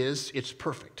Jesus is, it's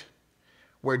perfect.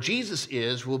 Where Jesus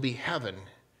is will be heaven,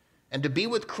 and to be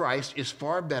with Christ is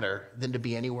far better than to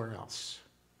be anywhere else.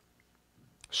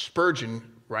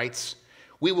 Spurgeon writes,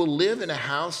 "We will live in a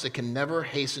house that can never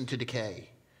hasten to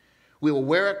decay. We will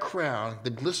wear a crown, the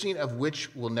glistening of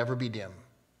which will never be dim.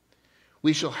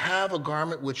 We shall have a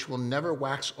garment which will never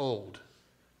wax old.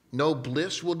 No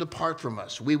bliss will depart from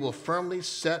us. We will firmly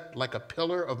set like a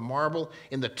pillar of marble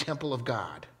in the temple of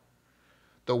God.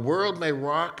 The world may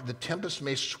rock, the tempest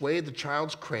may sway the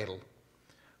child's cradle,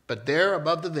 but there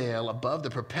above the veil, above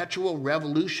the perpetual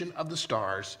revolution of the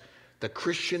stars, the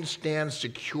Christian stands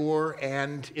secure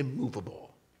and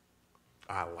immovable."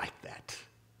 I like that.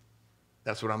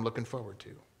 That's what I'm looking forward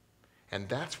to. And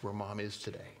that's where Mom is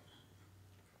today.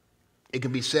 It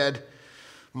can be said,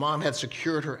 Mom had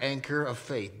secured her anchor of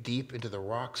faith deep into the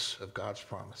rocks of God's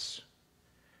promise.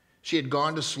 She had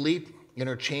gone to sleep in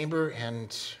her chamber,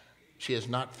 and she has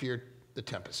not feared the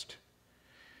tempest.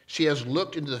 She has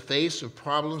looked into the face of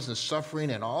problems and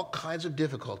suffering and all kinds of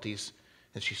difficulties,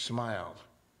 and she smiled.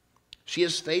 She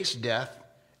has faced death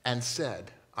and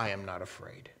said, I am not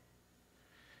afraid.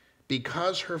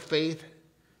 Because her faith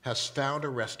has found a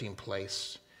resting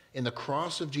place in the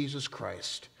cross of Jesus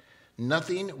Christ,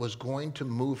 nothing was going to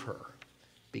move her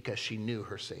because she knew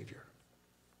her Savior.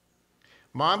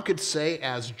 Mom could say,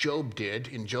 as Job did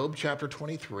in Job chapter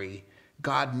 23,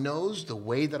 God knows the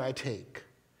way that I take.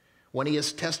 When he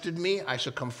has tested me, I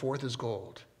shall come forth as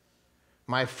gold.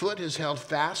 My foot has held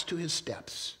fast to his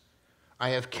steps. I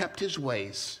have kept his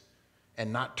ways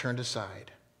and not turned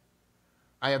aside.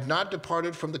 I have not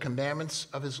departed from the commandments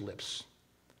of his lips.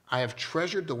 I have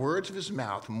treasured the words of his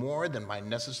mouth more than my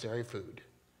necessary food.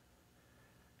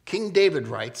 King David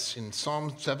writes in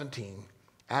Psalm 17,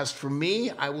 As for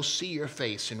me, I will see your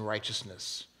face in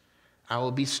righteousness. I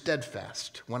will be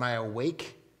steadfast when I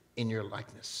awake in your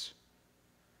likeness.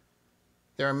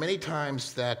 There are many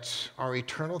times that our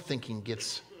eternal thinking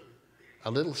gets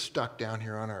a little stuck down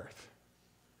here on earth.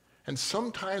 And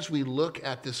sometimes we look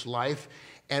at this life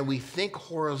and we think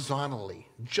horizontally,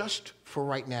 just for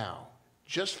right now,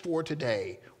 just for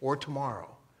today or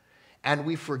tomorrow, and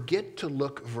we forget to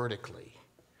look vertically.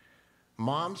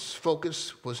 Mom's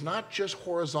focus was not just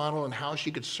horizontal in how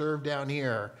she could serve down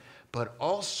here, but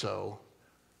also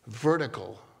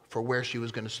vertical for where she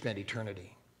was going to spend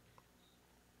eternity.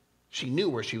 She knew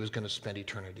where she was going to spend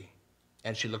eternity,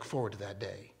 and she looked forward to that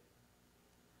day.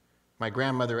 My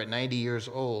grandmother, at 90 years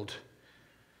old,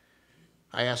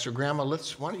 I asked her, Grandma,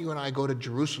 why don't you and I go to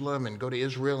Jerusalem and go to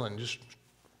Israel and just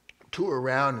tour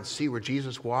around and see where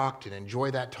Jesus walked and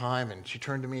enjoy that time? And she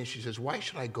turned to me and she says, why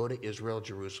should I go to Israel,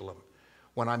 Jerusalem,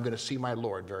 when I'm going to see my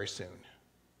Lord very soon?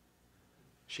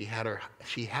 She had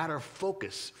her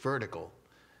focus vertical,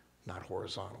 not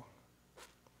horizontal.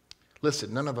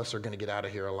 Listen, none of us are going to get out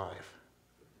of here alive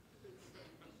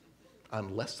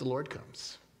unless the Lord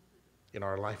comes in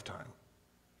our lifetime.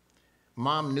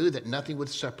 Mom knew that nothing would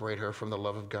separate her from the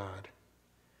love of God,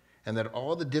 and that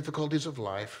all the difficulties of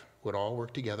life would all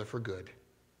work together for good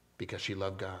because she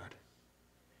loved God.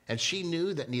 And she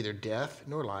knew that neither death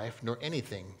nor life nor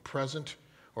anything present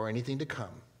or anything to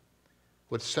come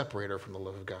would separate her from the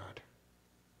love of God.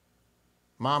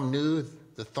 Mom knew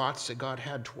the thoughts that God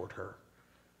had toward her.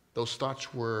 Those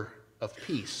thoughts were of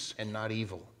peace and not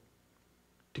evil,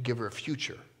 to give her a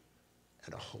future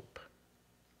and a hope.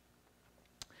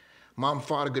 Mom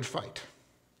fought a good fight.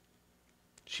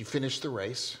 She finished the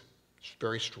race. She's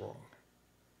very strong.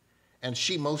 And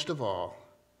she, most of all,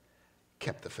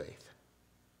 kept the faith.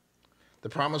 The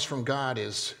promise from God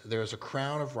is there is a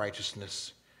crown of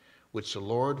righteousness which the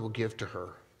Lord will give to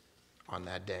her on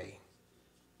that day.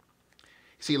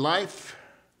 See, life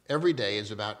every day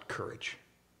is about courage.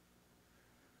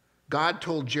 God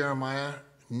told Jeremiah,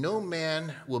 no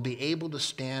man will be able to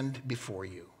stand before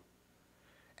you.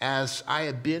 As I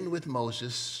have been with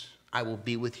Moses, I will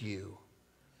be with you.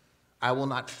 I will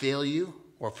not fail you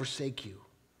or forsake you.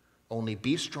 Only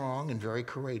be strong and very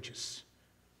courageous.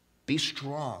 Be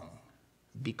strong,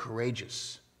 be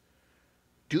courageous.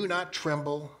 Do not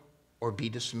tremble or be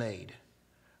dismayed,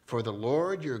 for the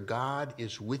Lord your God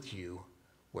is with you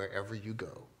wherever you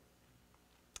go.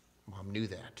 Mom knew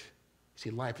that. See,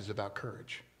 life is about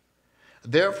courage.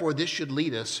 Therefore, this should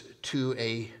lead us to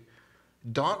a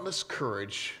dauntless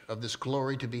courage of this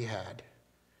glory to be had.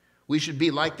 We should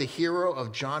be like the hero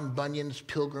of John Bunyan's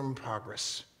Pilgrim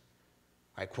Progress.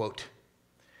 I quote,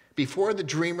 before the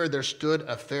dreamer there stood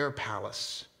a fair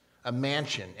palace, a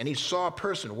mansion, and he saw a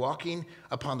person walking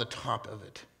upon the top of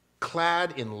it,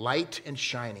 clad in light and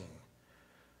shining.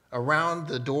 Around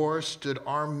the door stood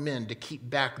armed men to keep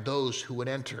back those who would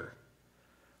enter.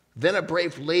 Then a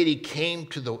brave lady came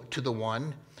to the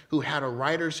one who had a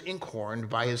writer's inkhorn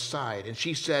by his side, and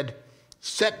she said,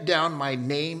 set down my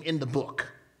name in the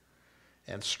book.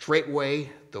 And straightway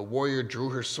the warrior drew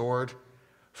her sword,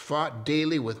 fought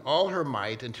daily with all her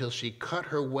might until she cut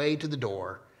her way to the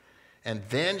door. And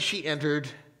then she entered,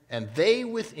 and they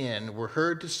within were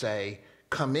heard to say,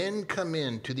 come in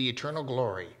to the eternal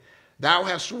glory. Thou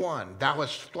hast won, thou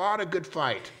hast fought a good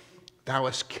fight, thou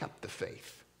hast kept the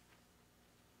faith.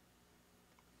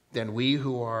 Then we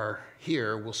who are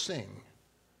here will sing,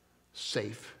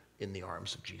 safe in the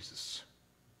arms of Jesus.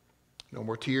 No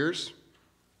more tears,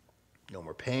 no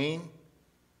more pain,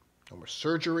 no more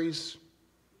surgeries,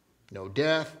 no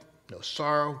death, no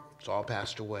sorrow, it's all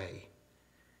passed away.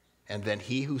 And then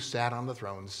he who sat on the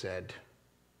throne said,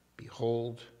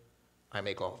 behold, I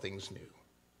make all things new.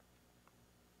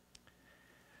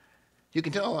 You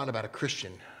can tell a lot about a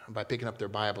Christian by picking up their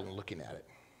Bible and looking at it.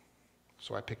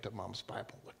 So I picked up Mom's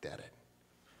Bible and looked at it.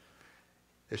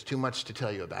 There's too much to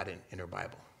tell you about in her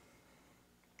Bible,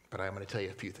 but I'm going to tell you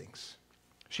a few things.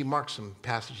 She marked some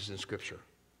passages in Scripture.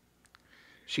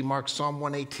 She marked Psalm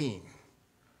 118,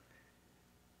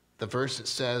 the verse that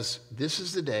says, "This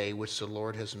is the day which the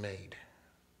Lord has made.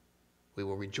 We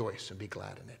will rejoice and be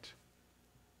glad in it."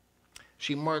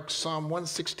 She marked Psalm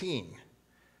 116,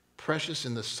 "Precious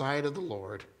in the sight of the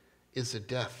Lord is the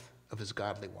death of his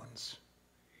godly ones."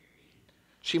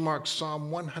 She marked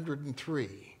Psalm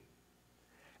 103,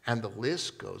 and the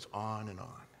list goes on and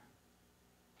on.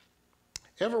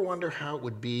 Ever wonder how it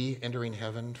would be entering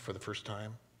heaven for the first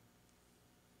time?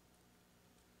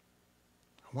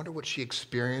 I wonder what she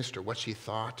experienced or what she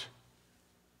thought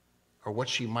or what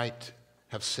she might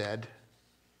have said.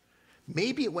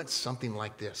 Maybe it went something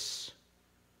like this.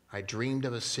 "I dreamed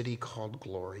of a city called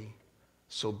Glory,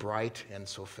 so bright and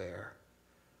so fair.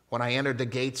 When I entered the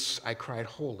gates, I cried,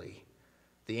 holy.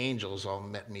 The angels all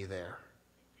met me there.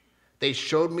 They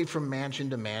showed me from mansion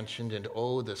to mansion, and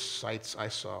oh, the sights I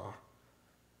saw.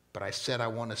 But I said, I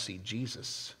want to see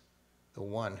Jesus, the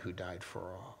one who died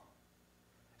for all.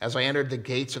 As I entered the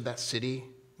gates of that city,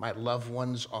 my loved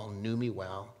ones all knew me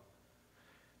well.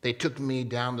 They took me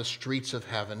down the streets of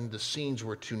heaven. The scenes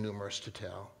were too numerous to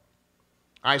tell.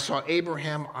 I saw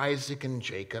Abraham, Isaac, and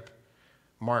Jacob,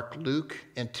 Mark, Luke,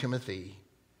 and Timothy.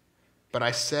 But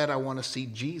I said, I want to see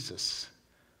Jesus,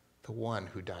 the one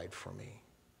who died for me.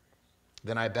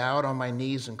 Then I bowed on my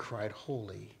knees and cried,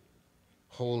 holy,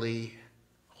 holy,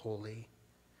 holy.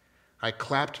 I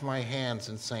clapped my hands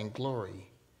and sang,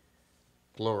 glory,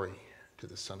 glory to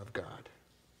the Son of God."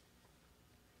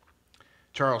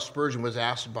 Charles Spurgeon was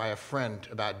asked by a friend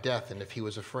about death and if he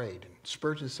was afraid. And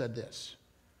Spurgeon said this,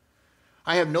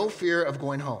 "I have no fear of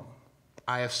going home.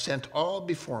 I have sent all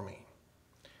before me.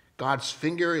 God's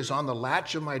finger is on the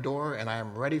latch of my door, and I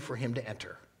am ready for him to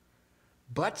enter.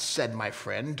 But, said my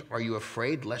friend, are you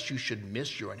afraid lest you should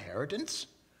miss your inheritance?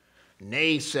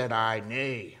 Nay, said I,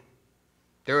 nay.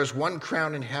 There is one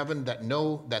crown in heaven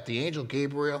that the angel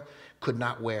Gabriel could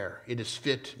not wear. It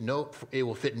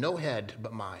will fit no head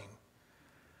but mine.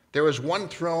 There is one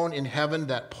throne in heaven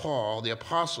that Paul, the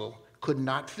apostle, could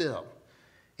not fill.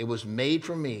 It was made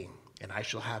for me, and I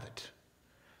shall have it.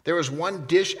 There is one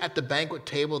dish at the banquet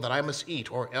table that I must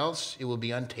eat, or else it will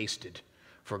be untasted,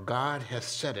 for God hath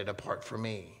set it apart for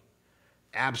me.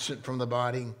 Absent from the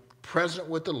body, present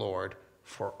with the Lord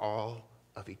for all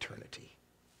of eternity."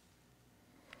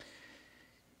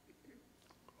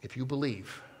 If you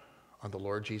believe on the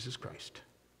Lord Jesus Christ,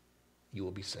 you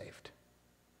will be saved.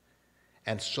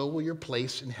 And so will your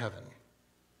place in heaven,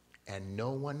 and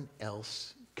no one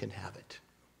else can have it.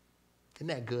 Isn't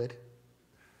that good?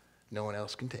 No one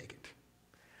else can take it.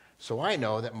 So I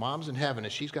know that Mom's in heaven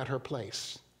and she's got her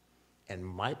place, and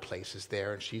my place is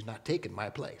there and she's not taking my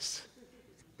place,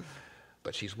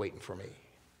 but she's waiting for me.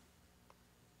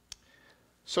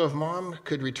 So if Mom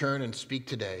could return and speak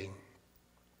today,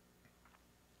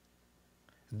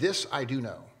 this I do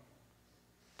know,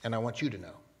 and I want you to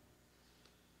know,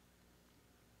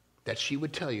 that she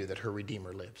would tell you that her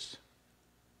Redeemer lives,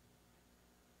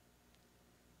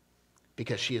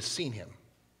 because she has seen him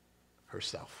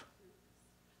herself.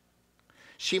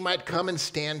 She might come and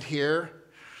stand here,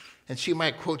 and she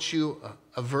might quote you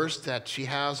a verse that she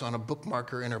has on a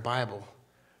bookmarker in her Bible.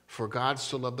 For God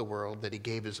so loved the world that he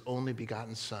gave his only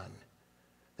begotten Son,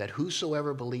 that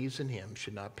whosoever believes in him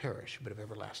should not perish, but have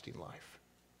everlasting life.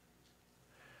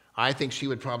 I think she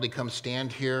would probably come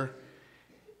stand here,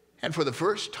 and for the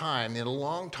first time in a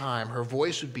long time, her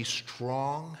voice would be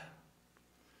strong,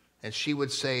 and she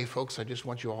would say, folks, I just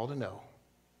want you all to know,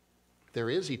 there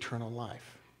is eternal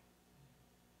life.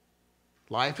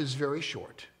 Life is very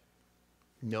short.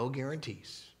 No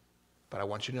guarantees. But I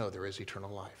want you to know there is eternal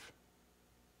life.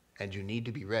 And you need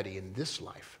to be ready in this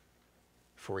life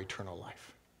for eternal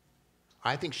life.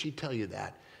 I think she'd tell you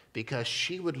that because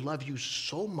she would love you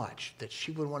so much that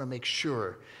she would want to make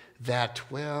sure that,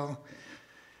 well,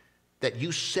 that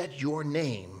you set your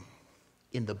name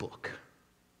in the book.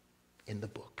 In the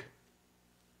book.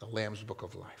 The Lamb's Book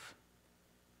of Life.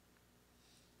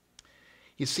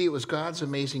 You see, it was God's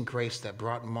amazing grace that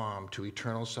brought Mom to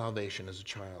eternal salvation as a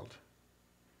child.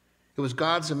 It was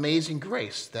God's amazing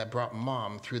grace that brought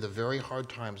Mom through the very hard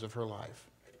times of her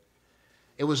life.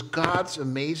 It was God's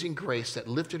amazing grace that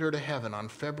lifted her to heaven on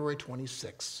February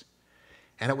 26th.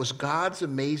 And it was God's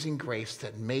amazing grace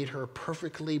that made her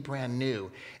perfectly brand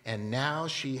new. And now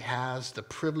she has the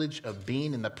privilege of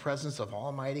being in the presence of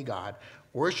Almighty God,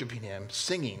 worshiping him,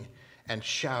 singing and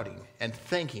shouting and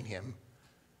thanking him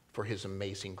for his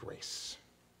amazing grace.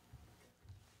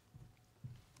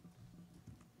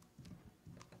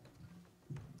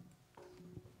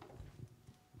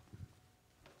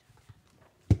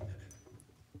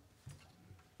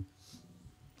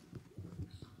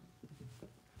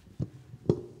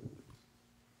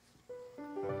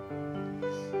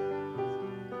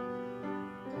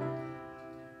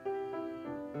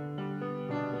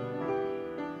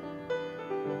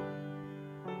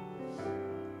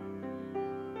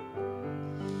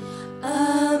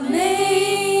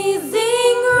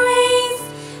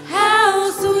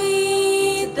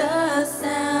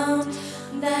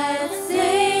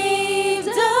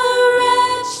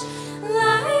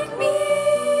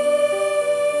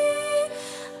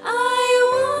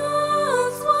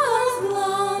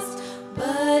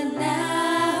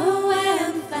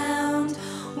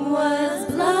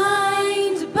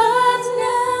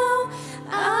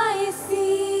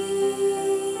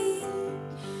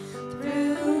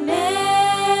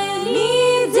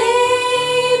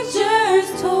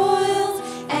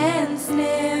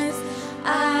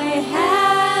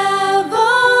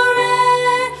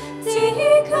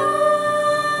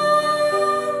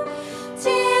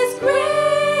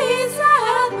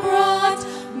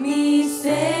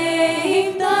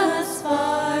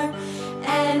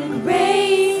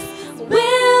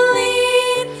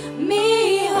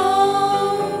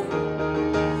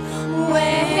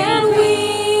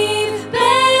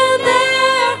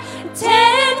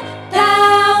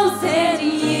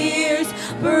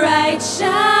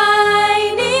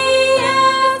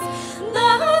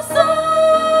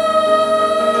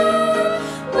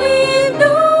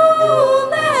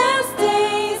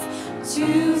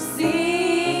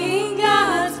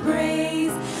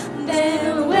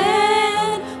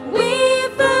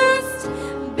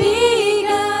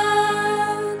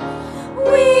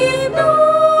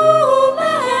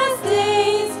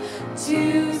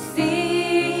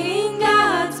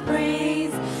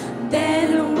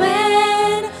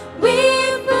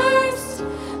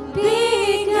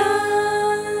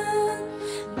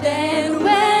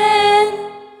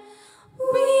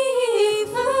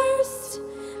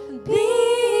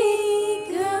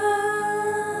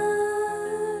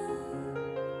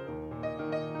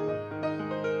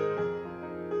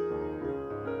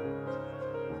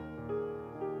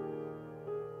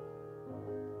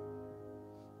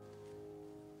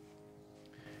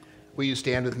 Will you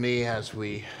stand with me as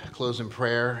we close in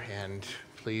prayer? And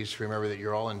please remember that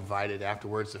you're all invited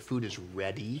afterwards. The food is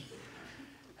ready,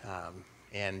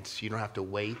 and you don't have to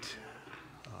wait.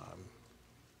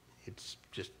 It's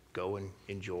just go and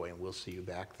enjoy, and we'll see you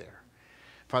back there.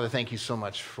 Father, thank you so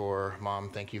much for Mom.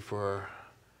 Thank you for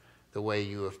the way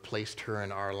you have placed her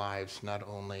in our lives, not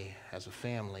only as a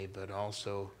family, but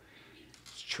also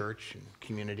as church and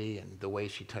community, and the way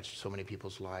she touched so many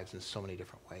people's lives in so many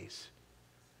different ways.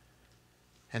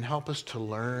 And help us to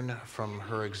learn from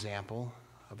her example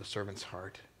of a servant's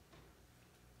heart.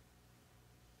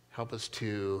 Help us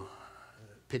to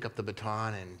pick up the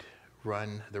baton and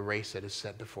run the race that is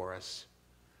set before us,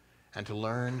 and to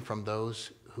learn from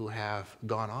those who have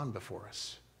gone on before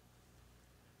us,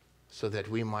 so that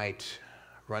we might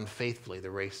run faithfully the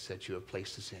race that you have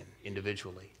placed us in,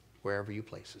 individually, wherever you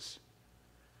place us.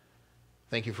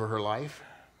 Thank you for her life,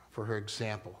 for her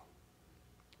example.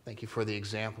 Thank you for the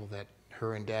example that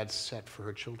her and Dad set for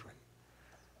her children,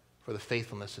 for the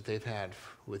faithfulness that they've had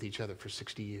with each other for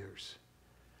 60 years.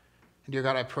 And dear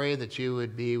God, I pray that you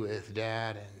would be with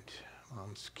Dad and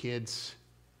Mom's kids,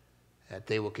 that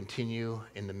they will continue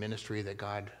in the ministry that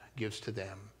God gives to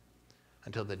them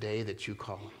until the day that you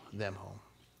call them home.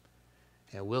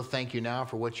 And we'll thank you now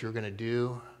for what you're going to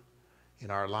do in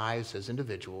our lives as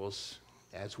individuals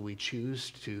as we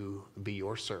choose to be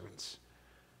your servants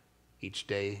each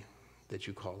day that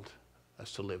you called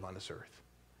us to live on this earth.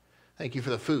 Thank you for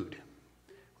the food.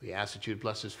 We ask that you'd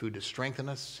bless this food to strengthen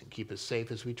us and keep us safe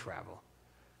as we travel.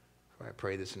 For I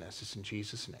pray this and ask this in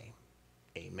Jesus' name.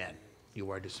 Amen.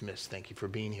 You are dismissed. Thank you for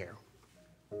being here.